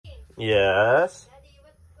Yes. Daddy,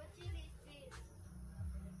 what chili is this?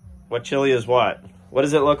 What chili is what? What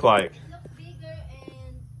does it look like? It looks bigger and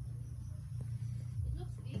it looks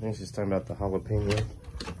I bigger. think she's talking about the jalapeno.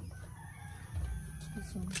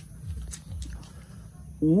 This one.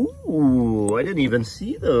 Ooh, I didn't even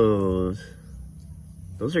see those.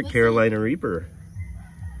 Those are Carolina Reaper.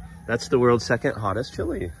 That's the world's second hottest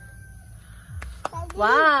chili.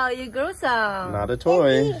 Wow, you grew some. Not a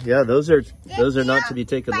toy. Yeah, those are not to be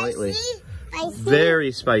taken lightly.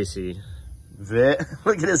 Very spicy. Look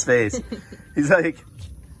at his face. He's like,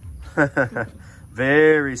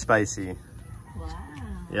 very spicy. Wow.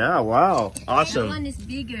 Yeah, wow. Awesome. That one is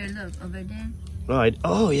bigger. Look over there. Right.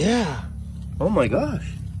 Oh, yeah. Oh my gosh.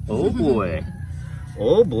 Oh boy.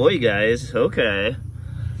 Oh boy, guys. Okay.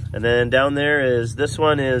 And then down there is, this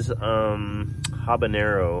one is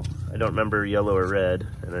habanero. I don't remember yellow or red.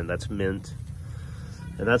 And then that's mint.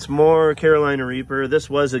 And that's more Carolina Reaper. This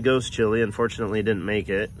was a ghost chili. Unfortunately, it didn't make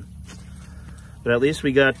it. But at least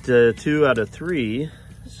we got 2 out of 3.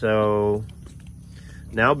 So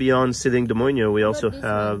now beyond Siling Demonyo, we also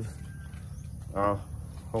have,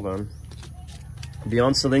 hold on.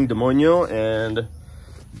 Beyond Siling Demonyo and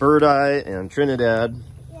Bird Eye and Trinidad.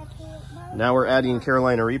 Now we're adding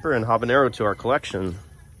Carolina Reaper and habanero to our collection.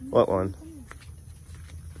 What one?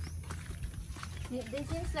 They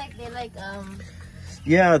seems like they like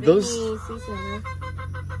Yeah, those. rainy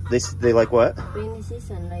season. They like what? Rainy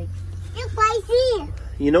season, like. It's spicy.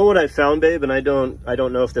 You know what I found, babe, and I don't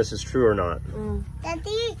know if this is true or not. Daddy,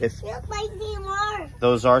 If it's spicy more.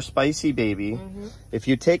 those are spicy, baby. If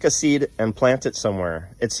you take a seed and plant it somewhere,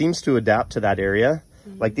 it seems to adapt to that area.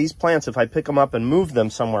 Like these plants, if I pick them up and move them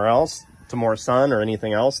somewhere else to more sun or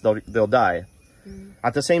anything else, they'll die.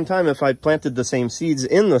 At the same time, if I planted the same seeds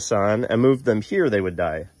in the sun and moved them here, they would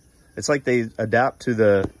die. It's like they adapt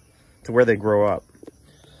to where they grow up.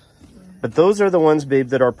 But those are the ones, babe,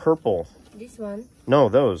 that are purple. This one, No,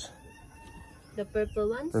 those. the purple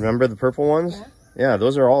ones. Remember the purple ones? Yeah,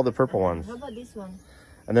 those are all the purple ones. How about this one?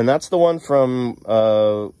 And then that's the one from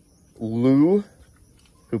Lou,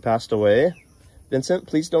 who passed away. Vincent,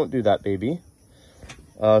 please don't do that, baby.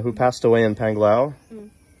 Who passed away in Panglao.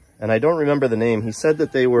 And I don't remember the name. He said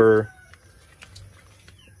that they were,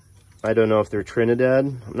 I don't know if they're Trinidad.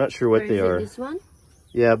 I'm not sure what they are. This one?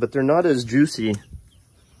 Yeah, but they're not as juicy.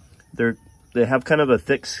 They have kind of a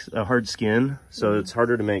thick, hard skin, so it's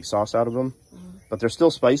harder to make sauce out of them. But they're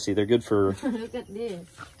still spicy. They're good for... Look at this.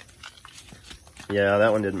 Yeah,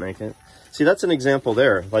 that one didn't make it. See, that's an example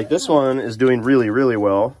there. Like this one is doing really, really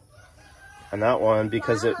well. And that one,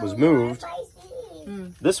 because it was moved,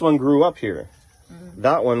 this one grew up here.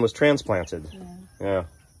 That one was transplanted. Yeah.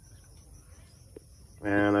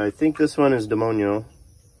 And I think this one is Demonyo.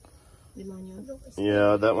 Demonyo.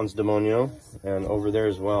 Yeah, that one's Demonyo. And over there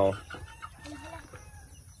as well.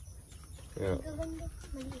 Yeah.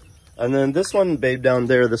 And then this one, babe, down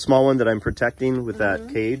there, the small one that I'm protecting with that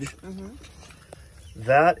cage.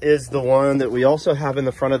 That is the one that we also have in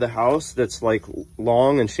the front of the house that's like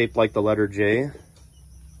long and shaped like the letter J.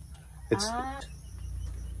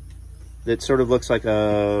 It sort of looks like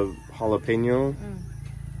a jalapeno. Okay.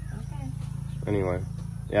 Anyway,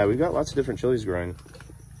 yeah, we've got lots of different chilies growing.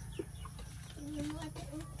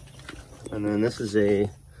 And then this is a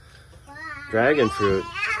dragon fruit.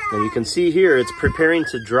 And you can see here, it's preparing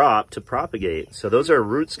to drop to propagate. So those are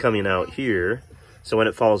roots coming out here. So when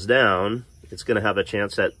it falls down, it's going to have a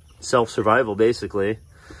chance at self-survival, basically.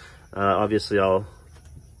 Obviously, I'll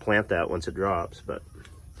plant that once it drops, but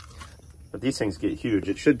these things get huge.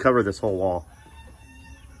 It should cover this whole wall.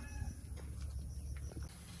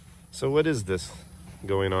 So what is this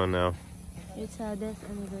going on now? It's a death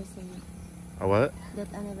anniversary. A what?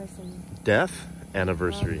 Death anniversary. Death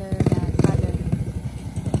anniversary. Of their father.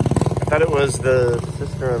 I thought it was the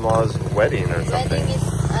sister-in-law's wedding or something. Wedding is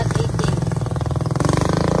at 18.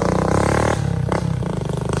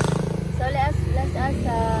 So let's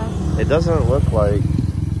ask It doesn't look like...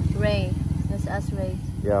 Ray. Let's ask Ray.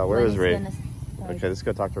 Yeah, where is Ray? Okay, Okay, let's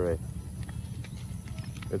go talk to Ray.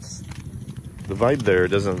 It's... The vibe there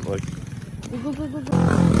doesn't look... Go.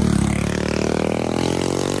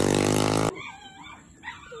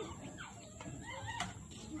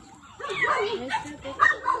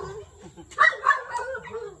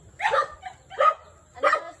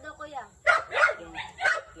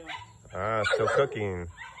 Ah, still cooking.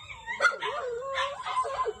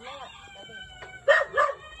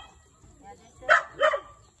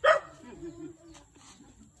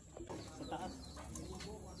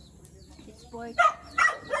 It's pork.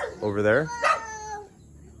 Over there?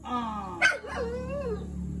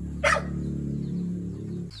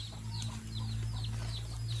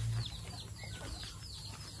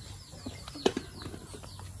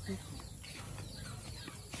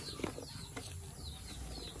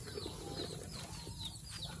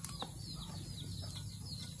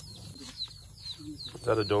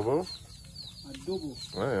 that adobo? Adobo.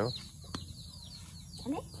 Oh, yeah.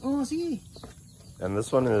 Oh, sige. And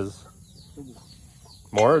this one is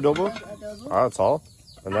more adobo? Ah, that's all?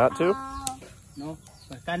 And that too? No,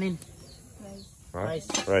 kanin.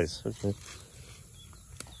 Rice. Rice. Okay.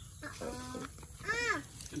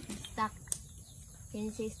 Stuck. Can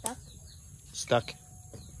you say stuck? Stuck.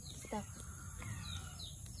 Stuck.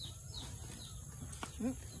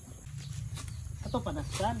 Ito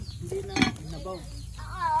panaskan. Hindi na nabaw.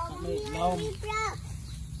 May laom.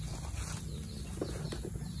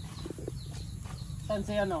 Saan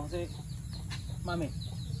si ano? Si Mami.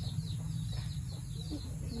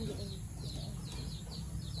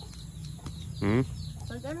 Hmm?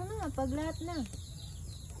 Pag ano na, pag lahat na.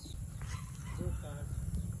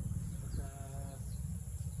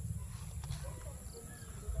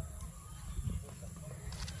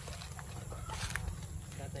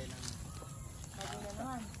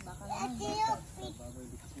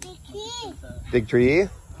 Big tree?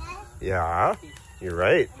 Yeah, you're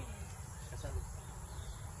right.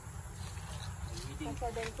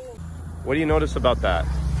 What do you notice about that?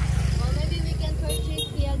 Well, maybe we can purchase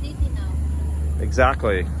PLDT now.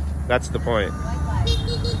 Exactly. That's the point.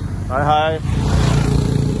 Wi-Fi. Hi, hi.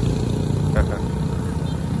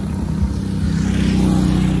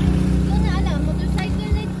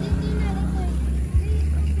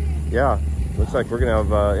 Yeah, looks like we're gonna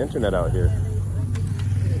have internet out here.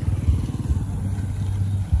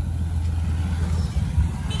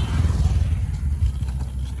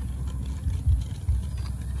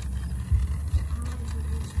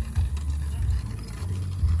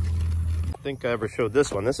 I think I ever showed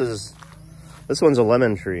this one. This one's a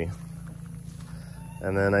lemon tree.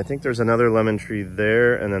 And then I think there's another lemon tree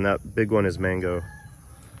there, and then that big one is mango.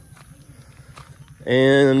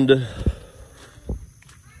 And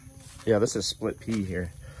yeah, this is split pea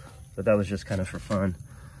here, but that was just kind of for fun.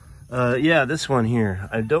 Yeah, this one here,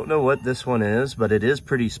 I don't know what this one is, but it is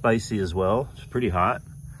pretty spicy as well. It's pretty hot.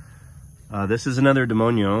 This is another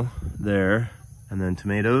demonio there, and then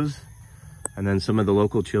tomatoes, and then some of the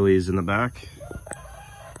local chilies in the back.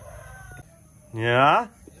 Yeah?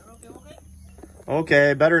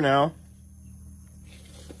 Okay, better now.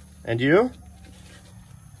 And you?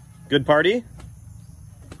 Good party?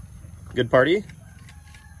 Good party?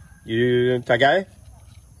 You tagay?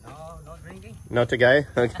 No, no drinking. No tagay?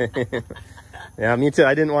 Okay. Yeah, me too.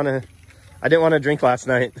 I didn't want to drink last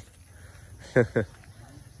night.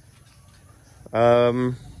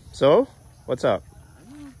 So, what's up?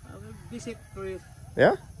 I will visit for you.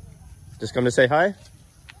 Yeah? Just come to say hi?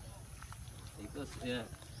 Because yeah,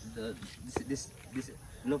 this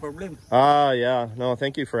no problem. Ah, yeah. No,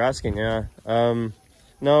 thank you for asking. Yeah.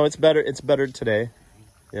 No, it's better. It's better today.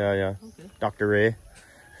 Yeah, yeah. Okay. Dr. Ray.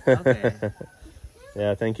 Okay.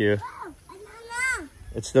 Yeah, thank you.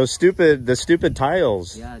 It's the stupid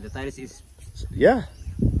tiles. Yeah, the tiles is. Yeah.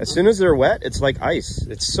 As soon as they're wet, it's like ice.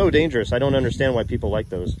 It's so dangerous. I don't understand why people like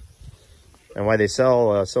those. And why they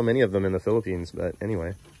sell so many of them in the Philippines. But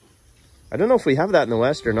anyway. I don't know if we have that in the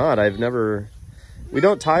West or not. We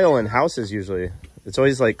don't tile in houses usually. It's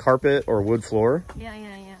always like carpet or wood floor. Yeah.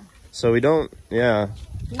 So we don't, yeah.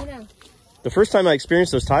 The first time I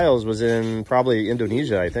experienced those tiles was in probably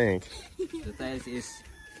Indonesia, I think. The tiles is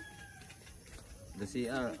the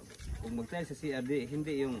CR. Kung mag-tiles sa CR,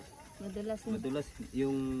 hindi yung madulas,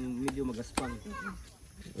 yung medyo magaspang.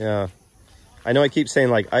 Yeah. I know I keep saying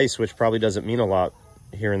like ice, which probably doesn't mean a lot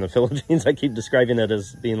here in the Philippines. I keep describing it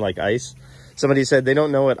as being like ice. Somebody said they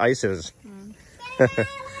don't know what ice is.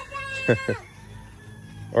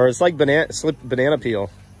 Or it's like banana peel.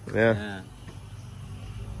 Yeah.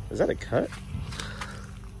 Is that a cut?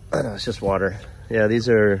 No, it's just water. Yeah, these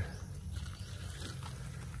are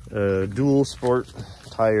dual sport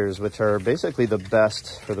tires, which are basically the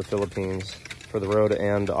best for the Philippines, for the road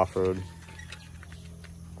and off-road.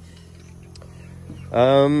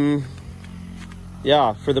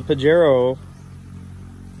 Yeah, for the Pajero,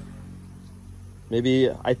 maybe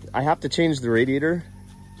I have to change the radiator.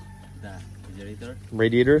 The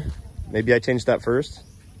radiator. Maybe I change that first.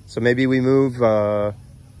 So maybe we move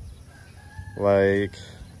like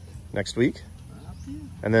next week,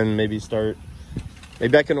 and then maybe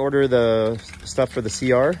I can order the stuff for the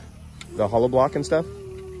CR, the hollow block and stuff.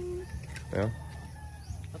 Yeah.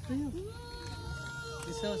 Up to you.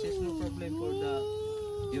 This house is no problem for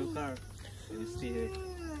your car. You stay here.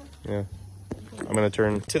 Yeah. I'm gonna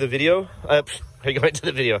turn to the video. Are you going to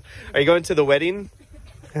the video? Are you going to the wedding?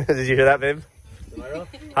 Did you hear that, babe? Tomorrow?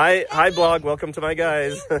 Hi, blog. Welcome to my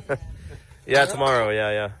guys. Yeah, tomorrow.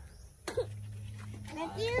 Yeah.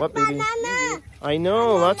 What, baby? Banana. I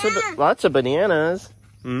know, lots of bananas.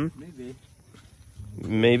 Hmm?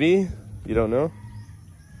 Maybe. You don't know?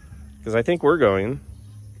 Because I think we're going.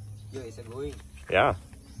 Yeah, it's going. Yeah.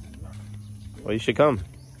 Well, you should come.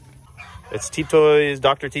 It's Tito's,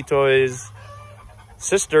 Dr. Tito's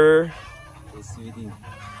sister. It's waiting.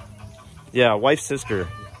 Yeah, wife's sister.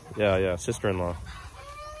 Yeah, sister-in-law.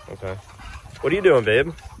 Okay. What are you doing,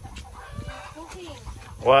 babe? Cooking.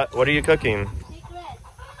 What are you cooking?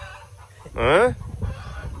 Secret.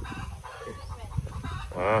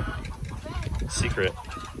 Huh? Secret.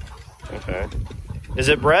 Okay. Is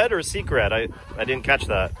it bread or secret? I didn't catch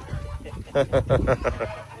that.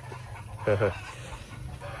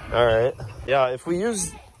 All right. Yeah, if we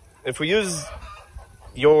use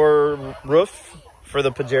your roof for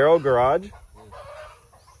the Pajero garage.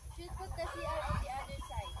 Should put the CR on the other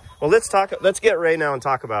side. Well, let's get Ray now and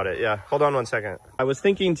talk about it. Yeah. Hold on one second. I was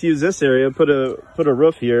thinking to use this area, put a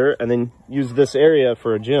roof here, and then use this area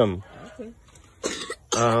for a gym.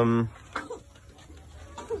 Okay.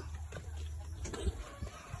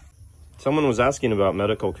 Someone was asking about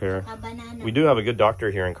medical care. A banana. We do have a good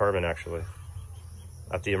doctor here in Carbon, actually,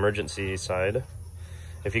 at the emergency side.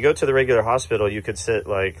 If you go to the regular hospital, you could sit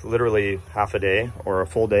like literally half a day or a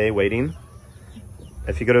full day waiting.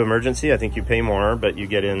 If you go to emergency, I think you pay more, but you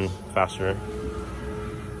get in faster.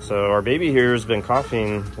 So our baby here has been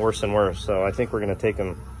coughing worse and worse, so I think we're going to take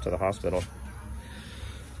him to the hospital.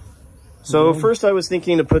 So first I was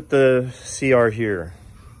thinking to put the CR here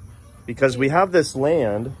because we have this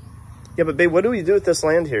land. Yeah, but babe, what do we do with this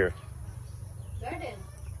land here? Garden.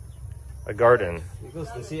 A garden.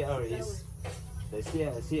 Because the CR is the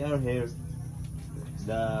CR here.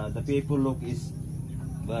 The people look is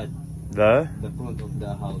bad. The front of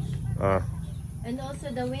the house. And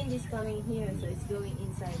also the wind is coming here, so it's going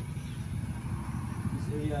inside.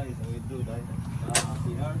 This area is we do right.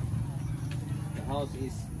 CR. The house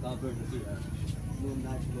is covered with CR. No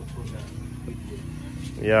natural for that.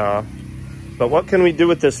 Yeah. But what can we do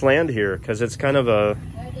with this land here? Because it's kind of a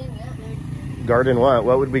garden. What?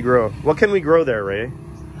 What would we grow? What can we grow there, Ray?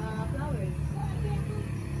 Flowers.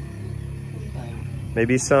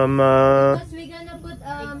 Maybe some Plus we're gonna put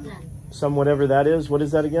some whatever that is. What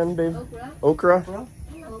is that again, babe? okra. Okra?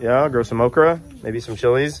 Yeah, grow some okra. Maybe some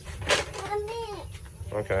chilies.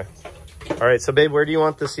 Okay. All right. So, babe, where do you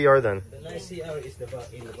want the CR then? The nice CR is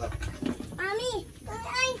in the back. Mommy,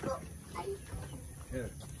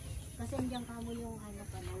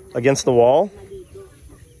 Against the wall?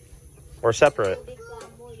 Or separate?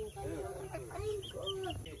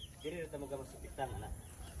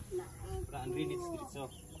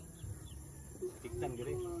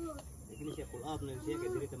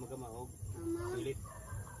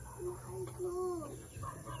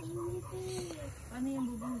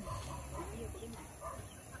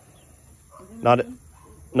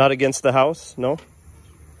 Not against the house? No?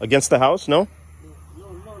 Against the house? No? No,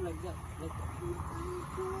 like that.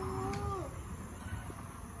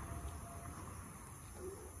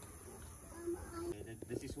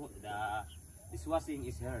 This is what the dishwashing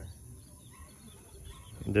is here.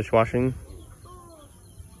 Dishwashing?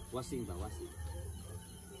 Washing.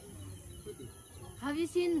 Have you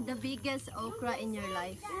seen the biggest okra in your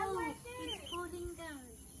life?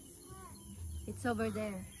 It's over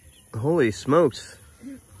there. Holy smokes.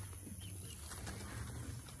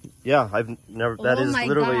 Yeah, I've never, that is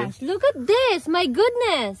literally. Gosh, look at this, my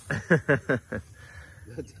goodness.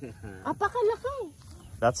 Apakalaki.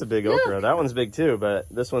 That's a big okra. That one's big too, but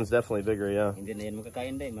this one's definitely bigger, yeah. Hindi na yan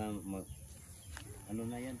makakain day, ano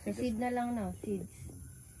na yan? Seed na lang no, seeds.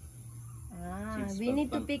 We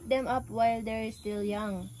need to pick them up while they're still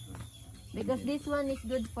young. Because this one is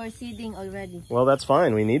good for seeding already. Well, that's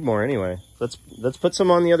fine. We need more anyway. Let's put some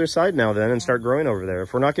on the other side now then and start growing over there.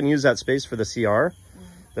 If we're not going to use that space for the CR,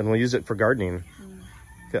 then we'll use it for gardening.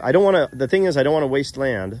 I don't want to, the thing is I don't want to waste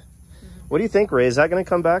land. What do you think, Ray? Is that going to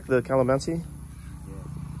come back, the calamansi?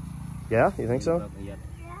 Yeah, you think so? Yeah.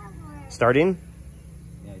 Starting?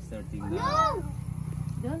 Yeah, it's starting now.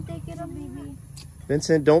 Don't take it up, baby.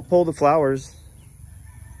 Vincent, don't pull the flowers.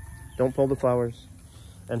 Don't pull the flowers.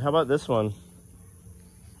 And how about this one?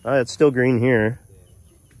 It's still green here.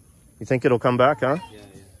 You think it'll come back, huh? Yeah.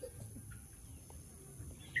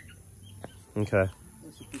 Okay.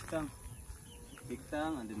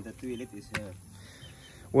 And then the toilet is here.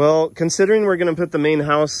 Well, considering we're going to put the main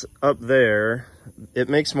house up there, it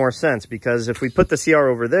makes more sense because if we put the CR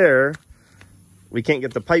over there, we can't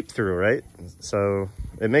get the pipe through, right? So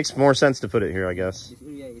it makes more sense to put it here, I guess. This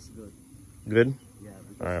area is good. Good? Yeah.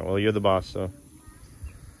 All right, well, you're the boss, so.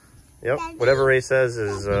 Yep, whatever Ray says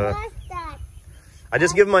is, I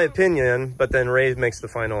just give my opinion, but then Ray makes the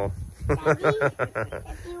final.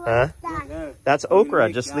 Huh? That's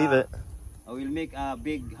okra, just leave it. I will make a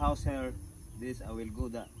big house here. This I will go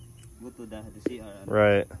to the CR.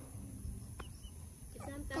 Right.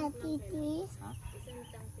 Daddy, please.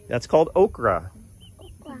 That's called okra.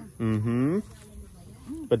 Mm-hmm.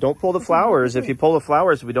 But don't pull the flowers. If you pull the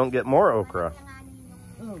flowers, we don't get more okra.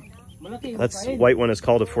 That's white one is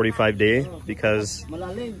called a 45-day because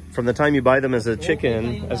from the time you buy them as a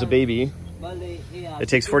chicken, as a baby, it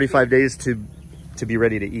takes 45 days to be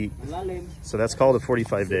ready to eat. So that's called a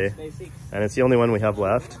 45-day, and it's the only one we have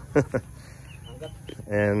left.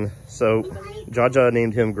 And so JHAJA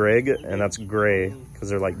named him Greg, and that's Gray because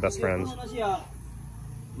they're like best friends.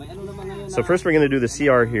 So first we're going to do the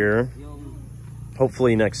CR here.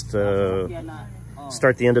 Hopefully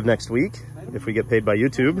start the end of next week if we get paid by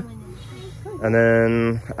YouTube. And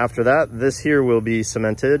then after that, this here will be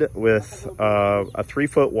cemented with a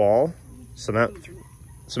 3-foot wall, cement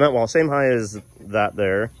wall, same height as that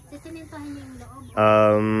there,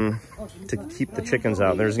 to keep the chickens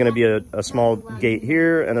out. There's going to be a small gate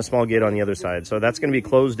here and a small gate on the other side. So that's going to be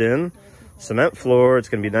closed in, cement floor. It's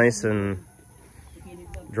going to be nice and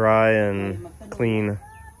dry and clean.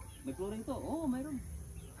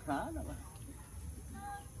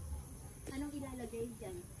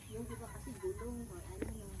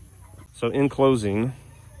 So in closing,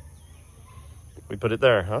 we put it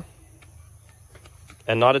there, huh?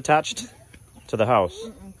 And not attached to the house.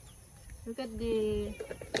 Look at the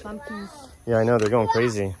pumpkins. Yeah, I know, they're going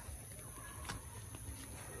crazy.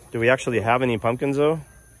 Do we actually have any pumpkins though?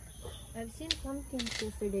 I've seen pumpkins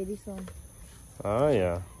yesterday, this one. Oh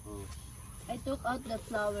yeah. I took out the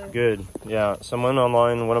flower. Good. Yeah, someone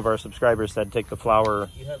online, one of our subscribers said take the flower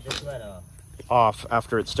off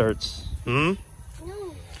after it starts. Hmm?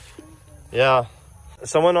 Yeah.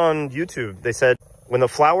 Someone on YouTube, they said when the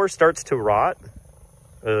flower starts to rot,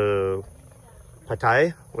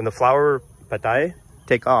 patay, when the flower patay,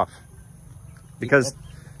 take off. Because,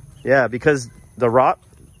 yeah, because the rot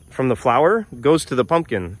from the flower goes to the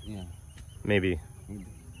pumpkin. Yeah. Maybe.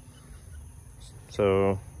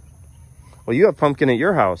 So, well, you have pumpkin at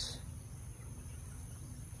your house.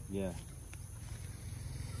 Yeah.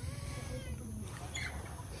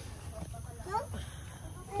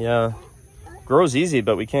 Yeah. Grows easy,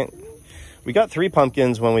 but we can't. We got 3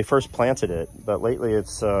 pumpkins when we first planted it, but lately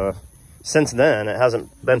it's since then it hasn't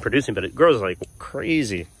been producing, but it grows like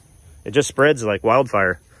crazy. It just spreads like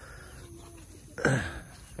wildfire.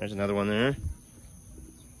 There's another one there.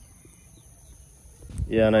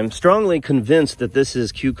 Yeah, and I'm strongly convinced that this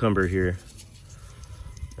is cucumber here.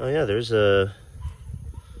 Oh yeah, there's a,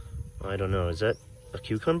 I don't know, is that a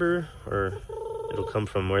cucumber? Or it'll come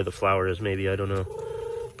from where the flower is maybe, I don't know.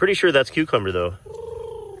 Pretty sure that's cucumber though.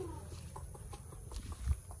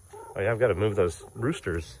 Oh yeah, I've got to move those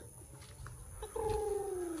roosters.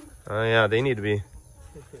 Oh yeah, they need to be,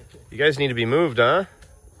 you guys need to be moved, huh?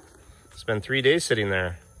 It's been 3 days sitting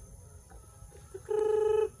there.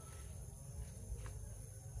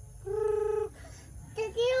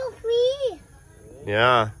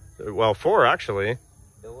 Yeah, well, 4 actually.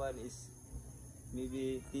 The one is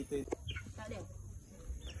maybe Tito.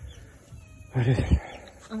 What is it?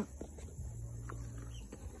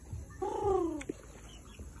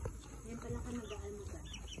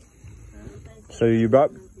 So you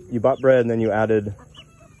bought bread and then you added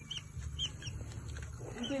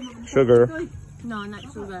sugar. No, not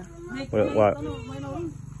sugar. What?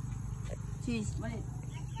 Cheese.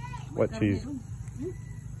 What cheese?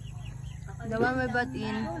 The one we bought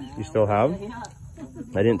in. You still have?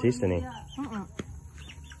 I didn't taste any.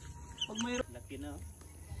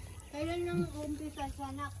 Kailan nang umpisa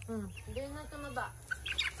siya, anak? Hindi na tumaba.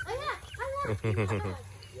 Anak! Anak!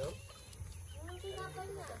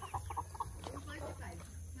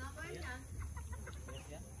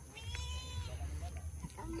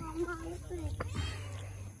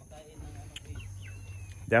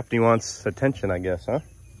 Daphne wants attention, I guess, huh?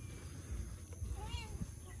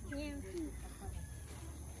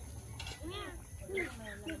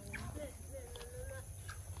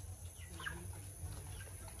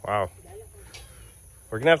 Wow.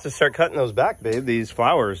 We're gonna have to start cutting those back, babe, these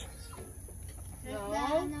flowers.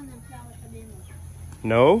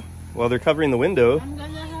 No? Well, they're covering the window. I'm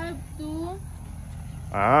gonna have to.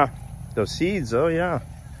 Ah, those seeds, oh yeah.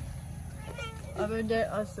 Over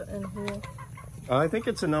there also and here. I think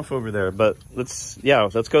it's enough over there, but let's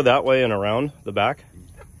go that way and around the back.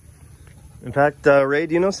 In fact, Ray,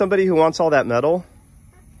 do you know somebody who wants all that metal?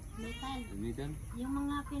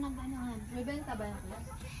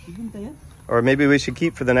 Or maybe we should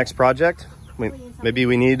keep for the next project? Maybe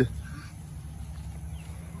we need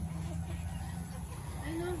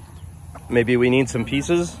some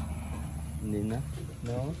pieces? No.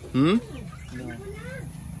 Hmm? No.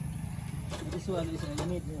 This one is a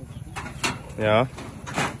limit. Yeah,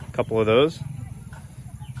 a couple of those.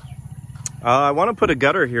 I want to put a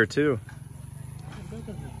gutter here too.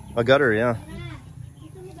 A gutter, yeah.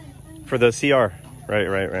 For the CR.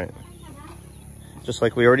 Right. Just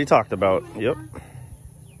like we already talked about. Yep.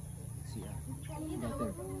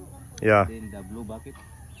 Yeah. Then the blue bucket.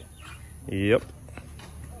 Yep.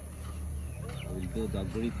 I will do the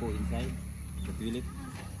gripo inside the toilet.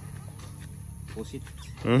 Push it.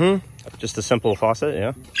 Just a simple faucet,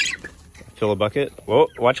 yeah. Fill a bucket. Whoa,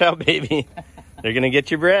 watch out, baby. They're gonna get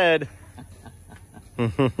your bread. At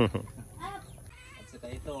saka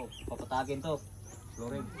ito, papatagin to.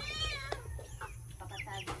 Flooring.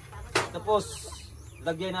 Tapos,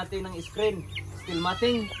 lagyan natin ng screen. Steel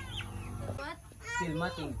matting. What? Steel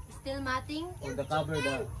matting. Still matting? For the cover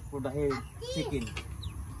for the hair chicken.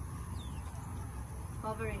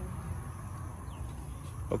 Covering.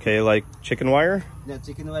 Okay, like chicken wire? Yeah,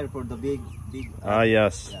 chicken wire for the big.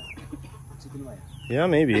 Yes. Yeah. Chicken wire. Yeah,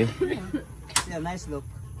 maybe. Yeah, nice look.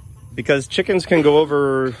 Because chickens can go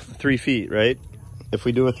over 3 feet, right? If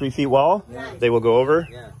we do a 3 feet wall, they will go over?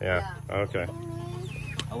 Yeah. Okay.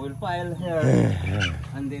 I will file here,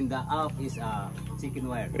 and then the up is chicken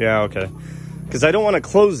wire. Yeah, okay. Because I don't want to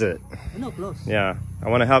close it. No, close. Yeah, I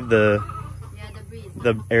want to have the breeze.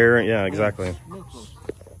 the air. Yeah, exactly. No, close.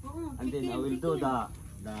 And then I will do the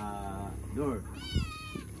door.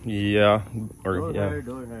 Yeah, or Door yeah. her,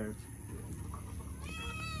 door her.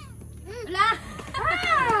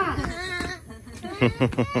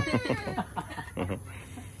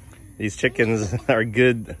 These chickens are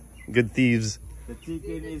good thieves. The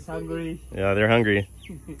chicken is hungry. Yeah, they're hungry.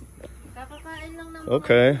 Kakakain lang ng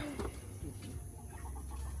Okay.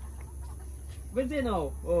 But you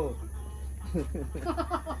know, oh.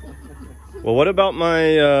 Well, what about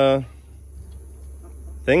my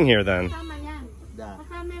thing here then? Kasama yan. Da.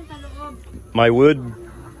 Kasama yung kaloob. My wood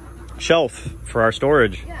shelf for our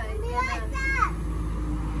storage. Yeah, yan.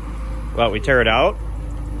 Well, we tear it out.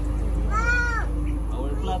 I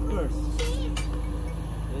will flap first.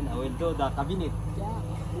 Then I will do the cabinet.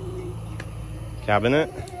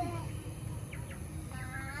 Cabinet.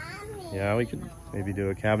 Yeah, we could maybe do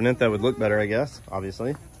a cabinet that would look better, I guess,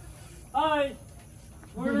 obviously. Hi!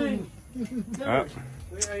 Morning! Ah,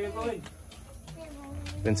 Where are you going?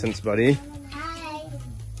 Vincent's buddy.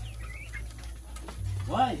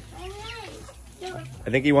 Why? I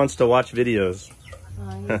think he wants to watch videos.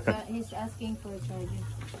 He's asking for a charger.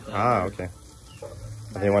 Ah, okay.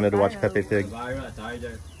 They wanted to watch Pepe Pig. Borrow a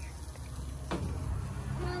charger.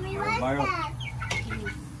 Mommy, what's Borrow. that?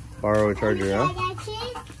 Borrow a charger, huh?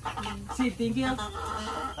 Si, thank you.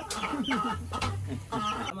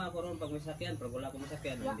 Tama ako ron pag may sakyan, pag wala akong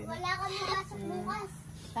sakyan. Hindi na. Wala kami pasok bukas.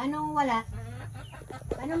 Paano wala?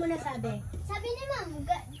 Paano mo nasabi? Sabi ni ma'am,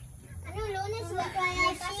 Lunes wala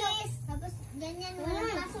pasok. Tapos ganyan wala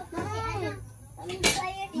pasok kasi kami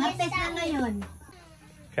tired. Martes na ngayon.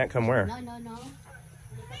 Can't come where? No.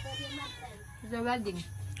 The wedding.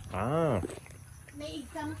 Ah. May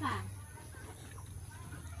exam ka.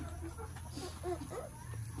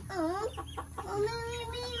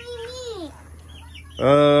 Me.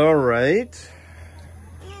 All right.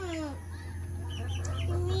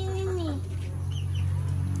 Me.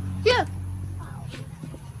 Yeah.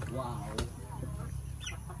 Wow.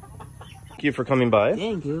 Thank you for coming by.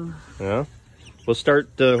 Thank you. Yeah. We'll start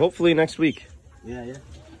hopefully next week. Yeah.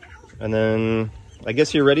 And then I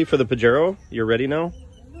guess you're ready for the Pajero? You're ready now?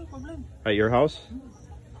 No problem. At your house?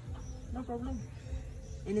 No problem.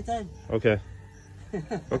 Anytime. Okay.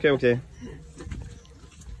 Okay.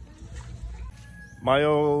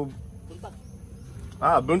 Mayo.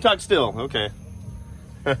 Buntak still. Okay.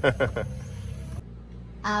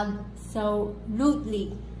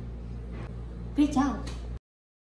 Absolutely. Good job.